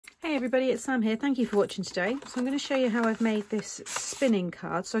Hey everybody, it's Sam here. Thank you for watching today. So I'm going to show you how I've made this spinning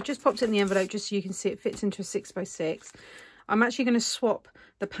card. So I've just popped it in the envelope just so you can see it fits into a 6x6. I'm actually going to swap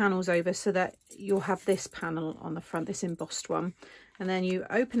the panels over so that you'll have this panel on the front, this embossed one. And then you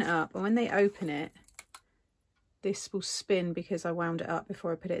open it up, and when they open it, this will spin because I wound it up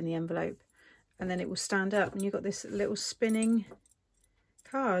before I put it in the envelope. And then it will stand up and you've got this little spinning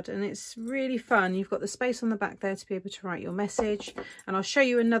card, and it's really fun. You've got the space on the back there to be able to write your message, and I'll show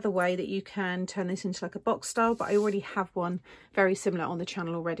you another way that you can turn this into like a box style, but I already have one very similar on the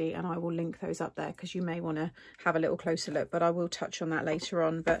channel already, and I will link those up there because you may want to have a little closer look, but I will touch on that later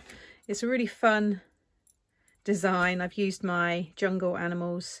on. But it's a really fun design. I've used my jungle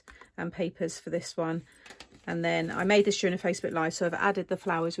animals and papers for this one, and then I made this during a Facebook Live, so I've added the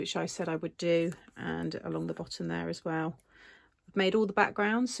flowers which I said I would do, and along the bottom there as well. Made all the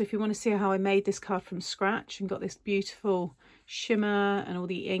backgrounds, so if you want to see how I made this card from scratch and got this beautiful shimmer and all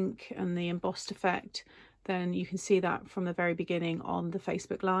the ink and the embossed effect, then you can see that from the very beginning on the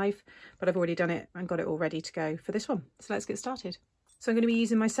Facebook Live, but I've already done it and got it all ready to go for this one. So let's get started. So I'm going to be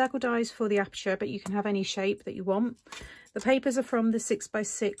using my circle dies for the aperture, but you can have any shape that you want. The papers are from the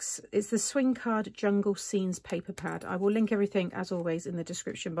 6x6. It's the Swing Card Jungle Scenes paper pad. I will link everything as always in the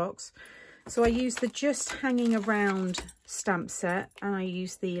description box. So I use the Just Hanging Around stamp set, and I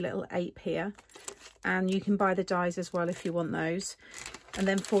use the little ape here, and you can buy the dies as well if you want those. And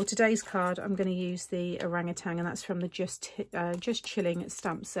then for today's card I'm going to use the orangutan, and that's from the Just Chilling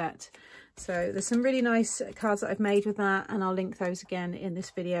stamp set. So there's some really nice cards that I've made with that, and I'll link those again in this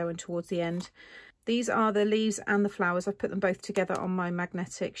video and towards the end. These are the leaves and the flowers. I've put them both together on my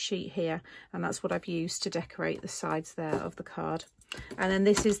magnetic sheet here, and that's what I've used to decorate the sides there of the card. And then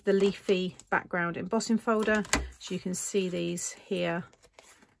this is the Leafy background embossing folder, so you can see these here.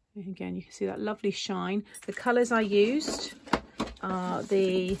 Again, you can see that lovely shine. The colours I used are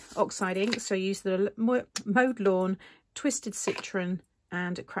the Oxide ink, so I used the Mowed Lawn, Twisted Citron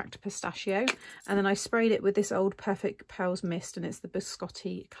and Cracked Pistachio, and then I sprayed it with this old Perfect Pearls mist, and it's the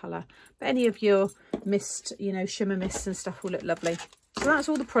biscotti colour. But any of your mist, you know, shimmer mists and stuff will look lovely. So that's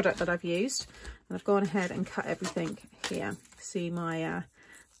all the product that I've used, and I've gone ahead and cut everything here. See my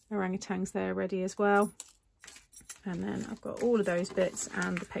orangutans there ready as well, and then I've got all of those bits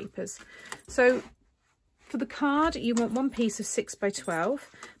and the papers. So for the card you want one piece of 6x12,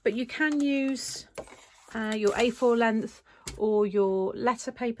 but you can use your A4 length or your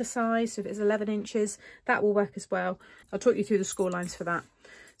letter paper size. So if it's 11 inches, that will work as well. I'll talk you through the score lines for that.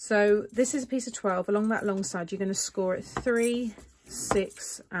 So this is a piece of 12. Along that long side you're going to score it 3,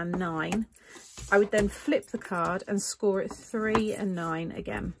 6 and 9. I would then flip the card and score it 3 and 9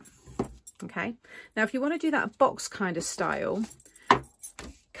 again. Okay, now if you want to do that box kind of style,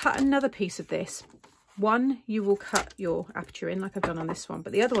 cut another piece of this. One you will cut your aperture in like I've done on this one,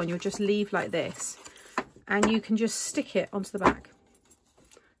 but the other one you'll just leave like this, and you can just stick it onto the back.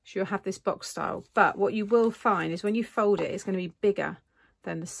 So you'll have this box style, but what you will find is when you fold it, it's going to be bigger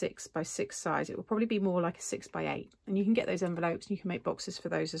than the 6x6 size. It will probably be more like a 6x8, and you can get those envelopes and you can make boxes for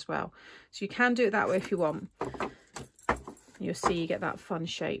those as well. So you can do it that way if you want. You'll see you get that fun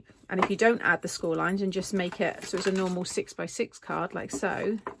shape. And if you don't add the score lines and just make it so it's a normal 6x6 card like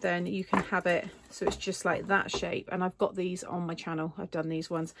so, then you can have it so it's just like that shape. And I've got these on my channel, I've done these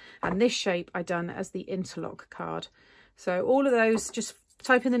ones, and this shape I done as the interlock card. So all of those, just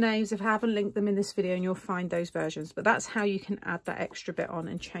type in the names if I haven't linked them in this video and you'll find those versions. But that's how you can add that extra bit on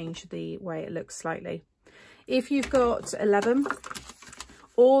and change the way it looks slightly. If you've got 11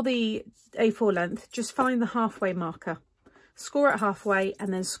 or the A4 length, just find the halfway marker, score it halfway,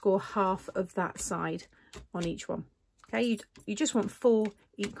 and then score half of that side on each one. Okay, you just want 4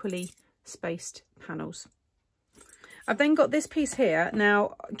 equally spaced panels. I've then got this piece here.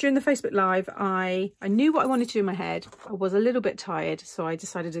 Now, during the Facebook Live, I knew what I wanted to do in my head. I was a little bit tired, so I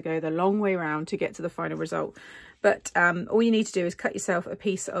decided to go the long way around to get to the final result. But all you need to do is cut yourself a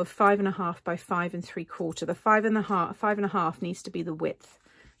piece of 5.5 by 5 3/4. The 5.5 needs to be the width,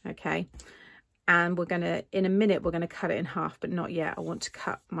 okay? And we're going to, in a minute, we're going to cut it in half, but not yet. I want to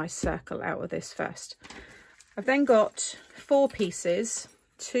cut my circle out of this first. I've then got 4 pieces,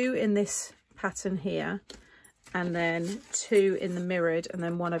 2 in this pattern here, and then 2 in the mirrored, and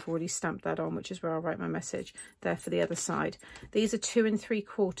then 1 I've already stamped that on, which is where I'll write my message there for the other side. These are 2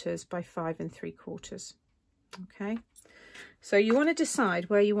 3/4 by 5 3/4. Okay, so you want to decide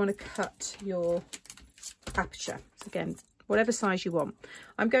where you want to cut your aperture. Again, whatever size you want.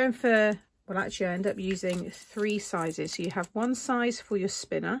 I'm going for, well, actually I end up using 3 sizes. So you have one size for your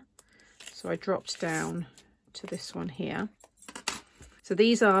spinner. So I dropped down to this one here. So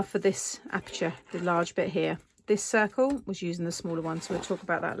these are for this aperture, the large bit here. this circle was using the smaller one, so we'll talk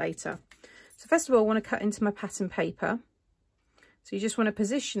about that later. So first of all, I want to cut into my pattern paper. So you just want to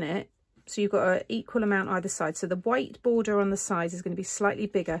position it so you've got an equal amount either side. So the white border on the sides is going to be slightly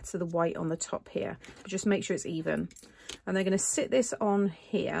bigger to the white on the top here. But just make sure it's even. And they're going to sit this on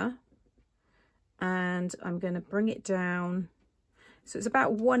here, and I'm going to bring it down. So it's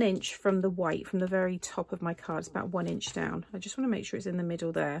about 1 inch from the white, from the very top of my card. It's about 1 inch down. I just want to make sure it's in the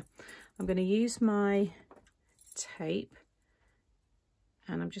middle there. I'm going to use my tape,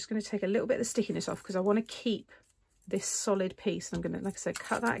 and I'm just going to take a little bit of the stickiness off because I want to keep this solid piece. I'm going to, like I said,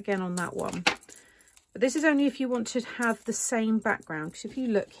 cut that again on that one. But this is only if you want to have the same background, because if you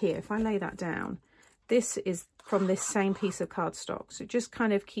look here, if I lay that down, this is from this same piece of cardstock. So it just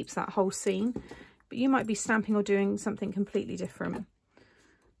kind of keeps that whole scene. But you might be stamping or doing something completely different.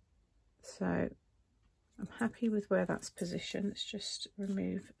 So I'm happy with where that's positioned. Let's just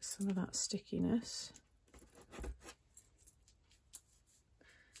remove some of that stickiness.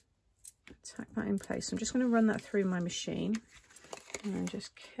 Tack that in place. I'm just going to run that through my machine and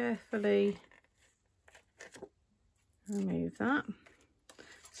just carefully remove that.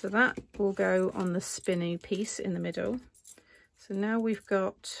 So that will go on the spinning piece in the middle. So now we've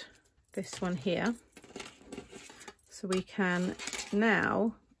got this one here. So we can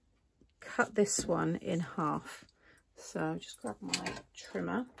now cut this one in half. So just grab my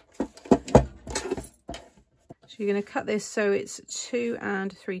trimmer. So you're going to cut this so it's 2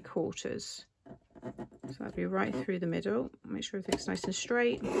 3/4. So that'll be right through the middle. Make sure everything's nice and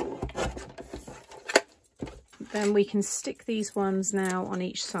straight. Then we can stick these ones now on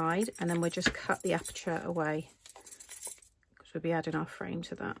each side, and then we'll just cut the aperture away because we'll be adding our frame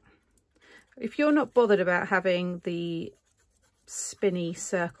to that. If you're not bothered about having the spinny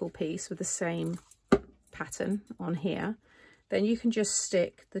circle piece with the same pattern on here, then you can just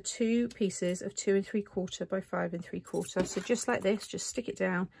stick the 2 pieces of 2 3/4 by 5 3/4. So just like this, just stick it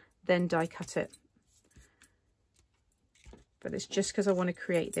down, then die cut it. But it's just because I want to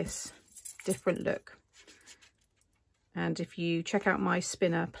create this different look. And if you check out my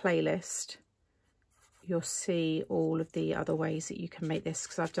spinner playlist, you'll see all of the other ways that you can make this,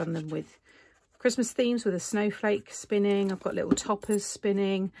 because I've done them with Christmas themes, with a snowflake spinning. I've got little toppers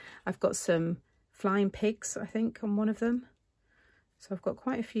spinning. I've got some flying pigs, I think, on one of them. So I've got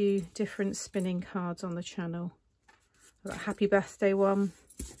quite a few different spinning cards on the channel. I've got a happy birthday one.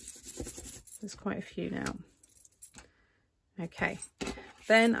 There's quite a few now. Okay,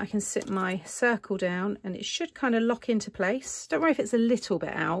 then I can sit my circle down and it should kind of lock into place. Don't worry if it's a little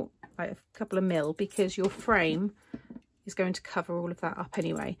bit out, like a couple of mil, because your frame is going to cover all of that up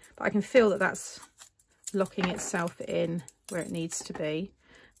anyway. But I can feel that that's locking itself in where it needs to be.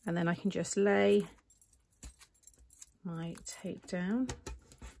 And then I can just lay my tape down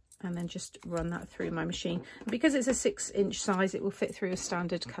and then just run that through my machine. And because it's a 6-inch size, it will fit through a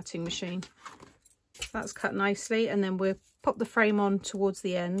standard cutting machine. That's cut nicely, and then we'll pop the frame on towards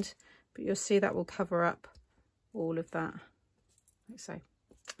the end, but you'll see that will cover up all of that, like so.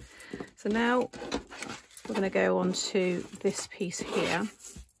 So now we're going to go on to this piece here.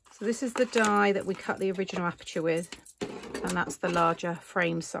 So this is the die that we cut the original aperture with, and that's the larger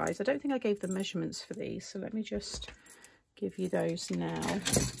frame size. I don't think I gave the measurements for these, so let me just give you those now.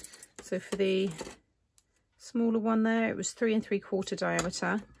 So for the smaller one there, it was 3 3/4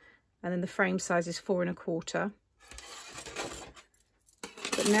 diameter, and then the frame size is 4 1/4.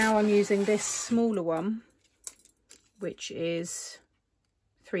 But now I'm using this smaller one, which is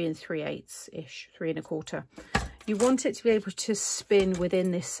 3 3/8-ish, 3 1/4. You want it to be able to spin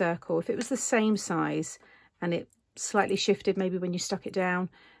within this circle. If it was the same size and it slightly shifted, maybe when you stuck it down,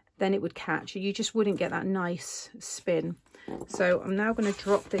 then it would catch. You just wouldn't get that nice spin. So I'm now going to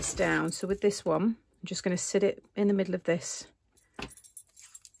drop this down. So with this one, I'm just going to sit it in the middle of this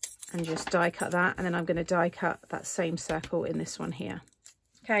and just die cut that, and then I'm going to die cut that same circle in this one here.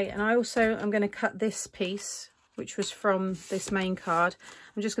 Okay, and I also am going to cut this piece, which was from this main card.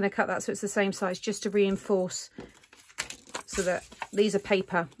 I'm just going to cut that so it's the same size, just to reinforce, so that these are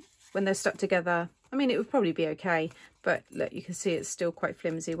paper. When they're stuck together, I mean, it would probably be okay, but look, you can see it's still quite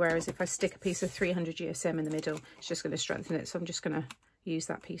flimsy, whereas if I stick a piece of 300 GSM in the middle, it's just going to strengthen it. So I'm just going to use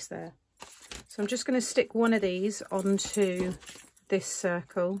that piece there. So I'm just going to stick one of these onto this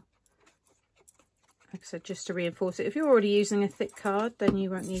circle, like I said, just to reinforce it. If you're already using a thick card, then you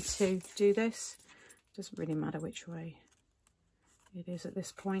won't need to do this. It doesn't really matter which way it is at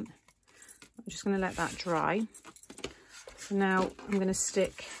this point. I'm just going to let that dry. So now I'm going to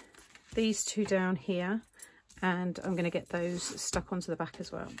stick these two down here, and I'm going to get those stuck onto the back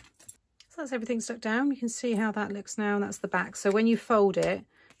as well. So that's everything stuck down. You can see how that looks now, and that's the back. So when you fold it,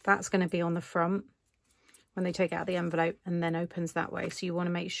 that's going to be on the front. when they take it out of the envelope, and then opens that way. So you want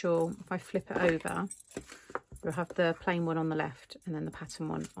to make sure, if I flip it over, you'll have the plain one on the left and then the pattern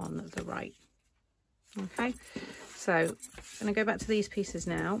one on the right. Okay, so I'm going to go back to these pieces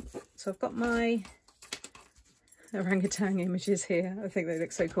now. So I've got my orangutan images here. I think they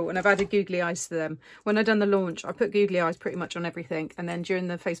look so cool, and I've added googly eyes to them. When I done the launch, I put googly eyes pretty much on everything, and then during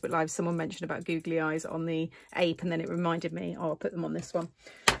the Facebook Live someone mentioned about googly eyes on the ape, and then it reminded me, oh, I'll put them on this one.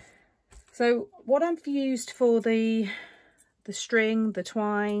 So what I've used for the string, the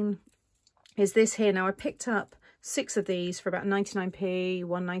twine, is this here. Now I picked up 6 of these for about 99p,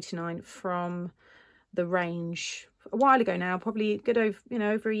 1.99 from the range a while ago now, probably good over, you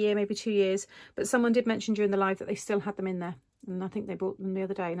know, over a year, maybe 2 years. But someone did mention during the live that they still had them in there, and I think they bought them the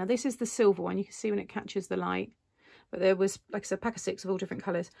other day. Now this is the silver one. You can see when it catches the light, but there was, like I said, a pack of 6 of all different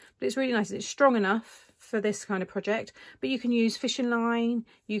colours. But it's really nice. It's strong enough for this kind of project, but you can use fishing line,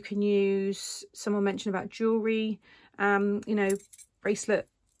 you can use, someone mentioned about jewellery, you know, bracelet,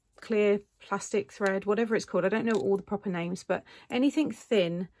 clear plastic thread, whatever it's called. I don't know all the proper names, but anything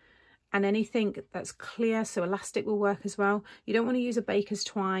thin and anything that's clear, so elastic will work as well. You don't want to use a baker's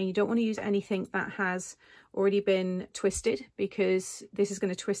twine. You don't want to use anything that has already been twisted, because this is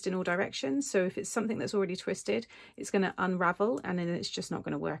going to twist in all directions. So if it's something that's already twisted, it's going to unravel, and then it's just not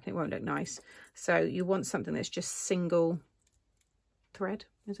going to work and it won't look nice. So you want something that's just single thread,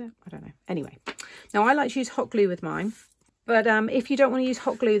 is it? I don't know. Anyway, now I like to use hot glue with mine, but if you don't want to use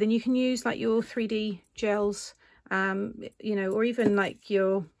hot glue, then you can use like your 3D gels, you know, or even like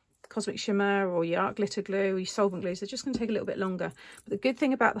your Cosmic Shimmer or your art glitter glue or your solvent glues. They're just going to take a little bit longer. But the good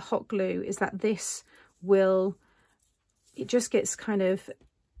thing about the hot glue is that this will, it just gets kind of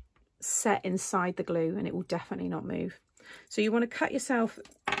set inside the glue, and it will definitely not move. So you want to cut yourself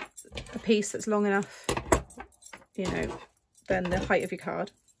a piece that's long enough, you know, than the height of your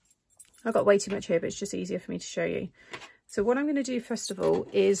card. I've got way too much here, but it's just easier for me to show you. So what I'm going to do first of all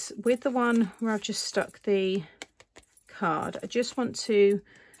is, with the one where I've just stuck the card, I just want to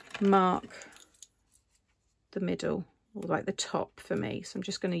mark the middle, or like the top for me. So I'm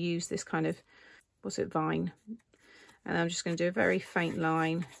just going to use this kind of, what's it, vine, and I'm just going to do a very faint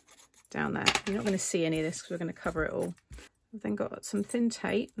line down there. You're not going to see any of this because we're going to cover it all. I've then got some thin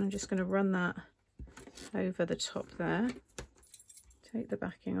tape, and I'm just going to run that over the top there, take the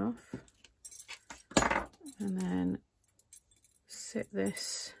backing off, and then sit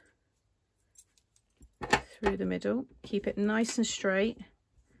this through the middle. Keep it nice and straight.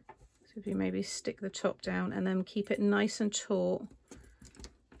 So if you maybe stick the top down, and then keep it nice and taut,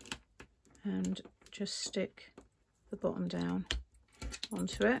 and just stick the bottom down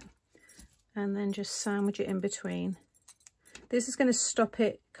onto it, and then just sandwich it in between. This is going to stop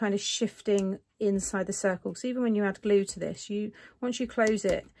it kind of shifting inside the circle, because even when you add glue to this, once you close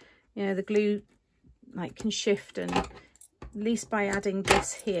it, you know, the glue like can shift, and at least by adding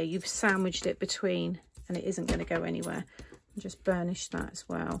this here, you've sandwiched it between, and it isn't going to go anywhere. And just burnish that as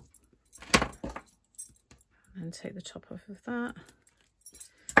well. And take the top off of that,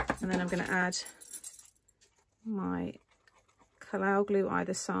 and then I'm going to add my Calcott glue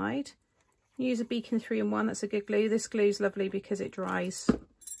either side. Use a Beacon 3-in-1, that's a good glue. This glue is lovely because it dries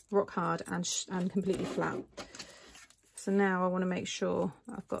rock hard and completely flat. So now I want to make sure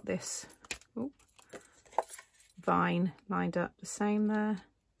that I've got this vine lined up the same there.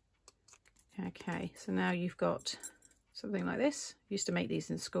 Okay, so now you've got something like this. I used to make these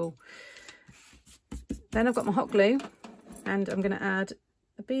in school. Then I've got my hot glue, and I'm going to add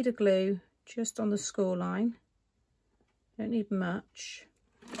a bead of glue just on the score line. Don't need much.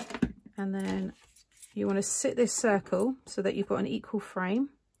 And then you want to sit this circle so that you've got an equal frame,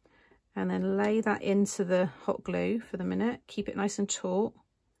 and then lay that into the hot glue for the minute. Keep it nice and taut.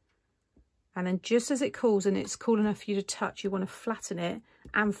 And then just as it cools, and it's cool enough for you to touch, you want to flatten it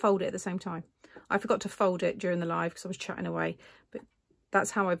and fold it at the same time. I forgot to fold it during the live because I was chatting away, but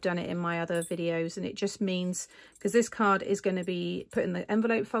that's how I've done it in my other videos. And it just means, because this card is going to be put in the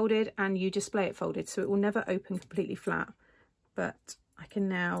envelope folded and you display it folded, so it will never open completely flat. But I can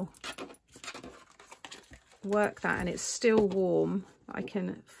now work that, and it's still warm. I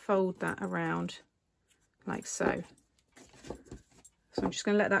can fold that around like so. So I'm just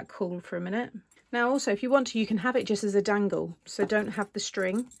going to let that cool for a minute. Now also, if you want to, you can have it just as a dangle, so don't have the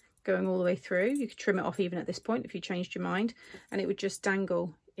string going all the way through. You could trim it off even at this point if you changed your mind, and it would just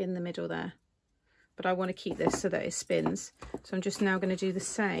dangle in the middle there. But I want to keep this so that it spins, so I'm just now going to do the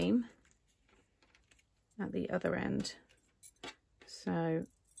same at the other end. So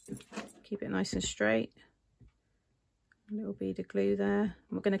keep it nice and straight, a little bead of glue there,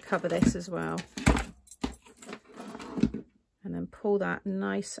 and we're going to cover this as well, and then pull that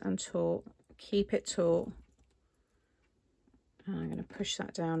nice and taut. keep it taut. And I'm going to push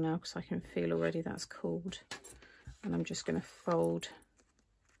that down now because I can feel already that's cooled. And I'm just going to fold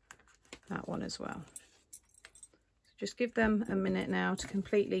that one as well. So just give them a minute now to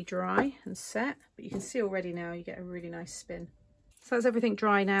completely dry and set, but you can see already now you get a really nice spin. So that's everything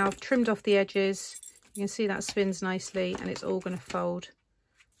dry now. I've trimmed off the edges. You can see that spins nicely and it's all going to fold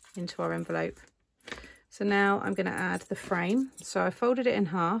into our envelope. So now I'm going to add the frame. So I folded it in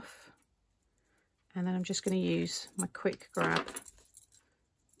half and then I'm just going to use my quick grab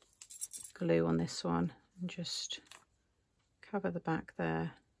glue on this one and just cover the back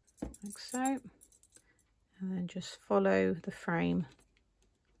there like so, and then just follow the frame,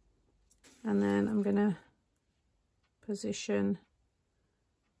 and then I'm going to position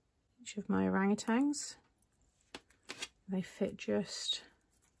each of my orangutans. They fit just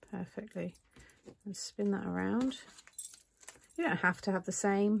perfectly, and spin that around. You don't have to have the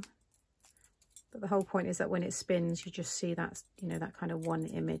same, but the whole point is that when it spins you just see that, you know, that kind of one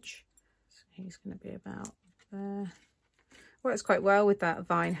image. So he's going to be about there. Works quite well with that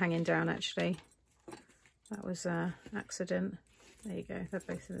vine hanging down actually. That was an accident. There you go, they're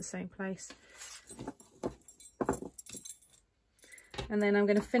both in the same place. And then I'm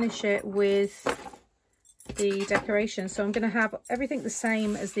going to finish it with the decoration. So I'm going to have everything the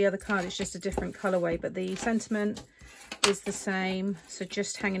same as the other card, it's just a different colorway, but the sentiment is the same. So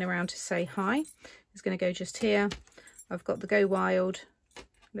just hanging around to say hi is going to go just here. I've got the Go Wild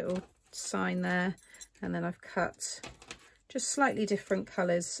little sign there, and then I've cut just slightly different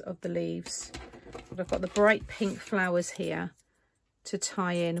colors of the leaves. But I've got the bright pink flowers here to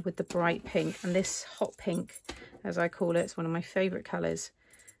tie in with the bright pink, and this hot pink, as I call it, it's one of my favorite colors,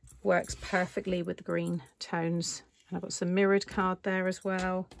 works perfectly with the green tones. And I've got some mirrored card there as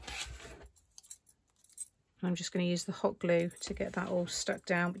well. And I'm just going to use the hot glue to get that all stuck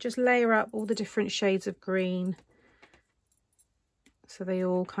down, but just layer up all the different shades of green so they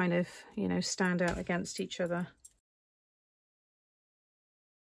all kind of, you know, stand out against each other.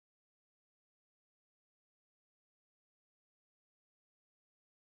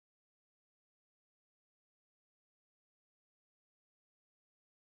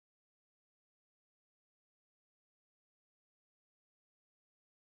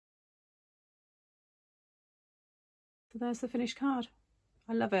 So there's the finished card.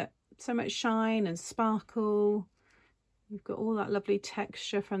 I love it. So much shine and sparkle. You've got all that lovely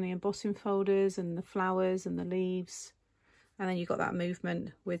texture from the embossing folders and the flowers and the leaves. And then you've got that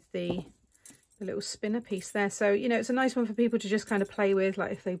movement with the little spinner piece there. So, you know, it's a nice one for people to just kind of play with.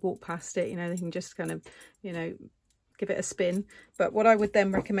 Like if they walk past it, you know, they can just kind of, you know, give it a spin. But what I would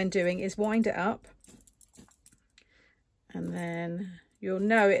then recommend doing is wind it up. And then you'll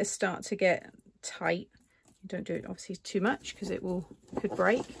know it'll start to get tight. You don't do it obviously too much because it could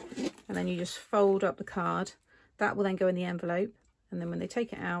break. And then you just fold up the card. That will then go in the envelope, and then when they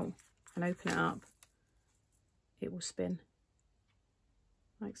take it out and open it up, it will spin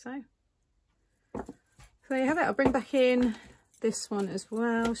like so. So there you have it. I'll bring back in this one as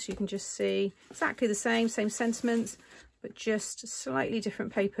well so you can just see exactly the same sentiments, but just slightly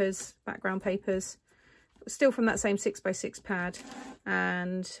different papers, background papers, still from that same 6x6 pad.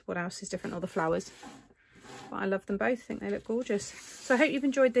 And what else is different? All the flowers. But I love them both. I think they look gorgeous. So I hope you've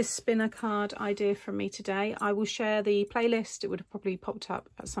enjoyed this spinner card idea from me today. I will share the playlist. It would have probably popped up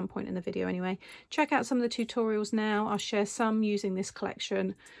at some point in the video anyway. Check out some of the tutorials now. I'll share some using this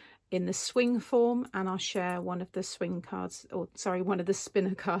collection in the swing form, and I'll share one of the swing cards, or sorry, one of the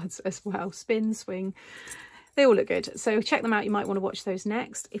spinner cards as well. Spin, swing. They all look good, so check them out. You might want to watch those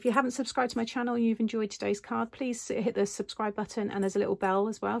next. If you haven't subscribed to my channel and you've enjoyed today's card, please hit the subscribe button, and there's a little bell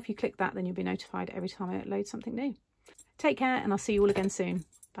as well. If you click that, then you'll be notified every time I upload something new. Take care, and I'll see you all again soon.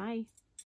 Bye.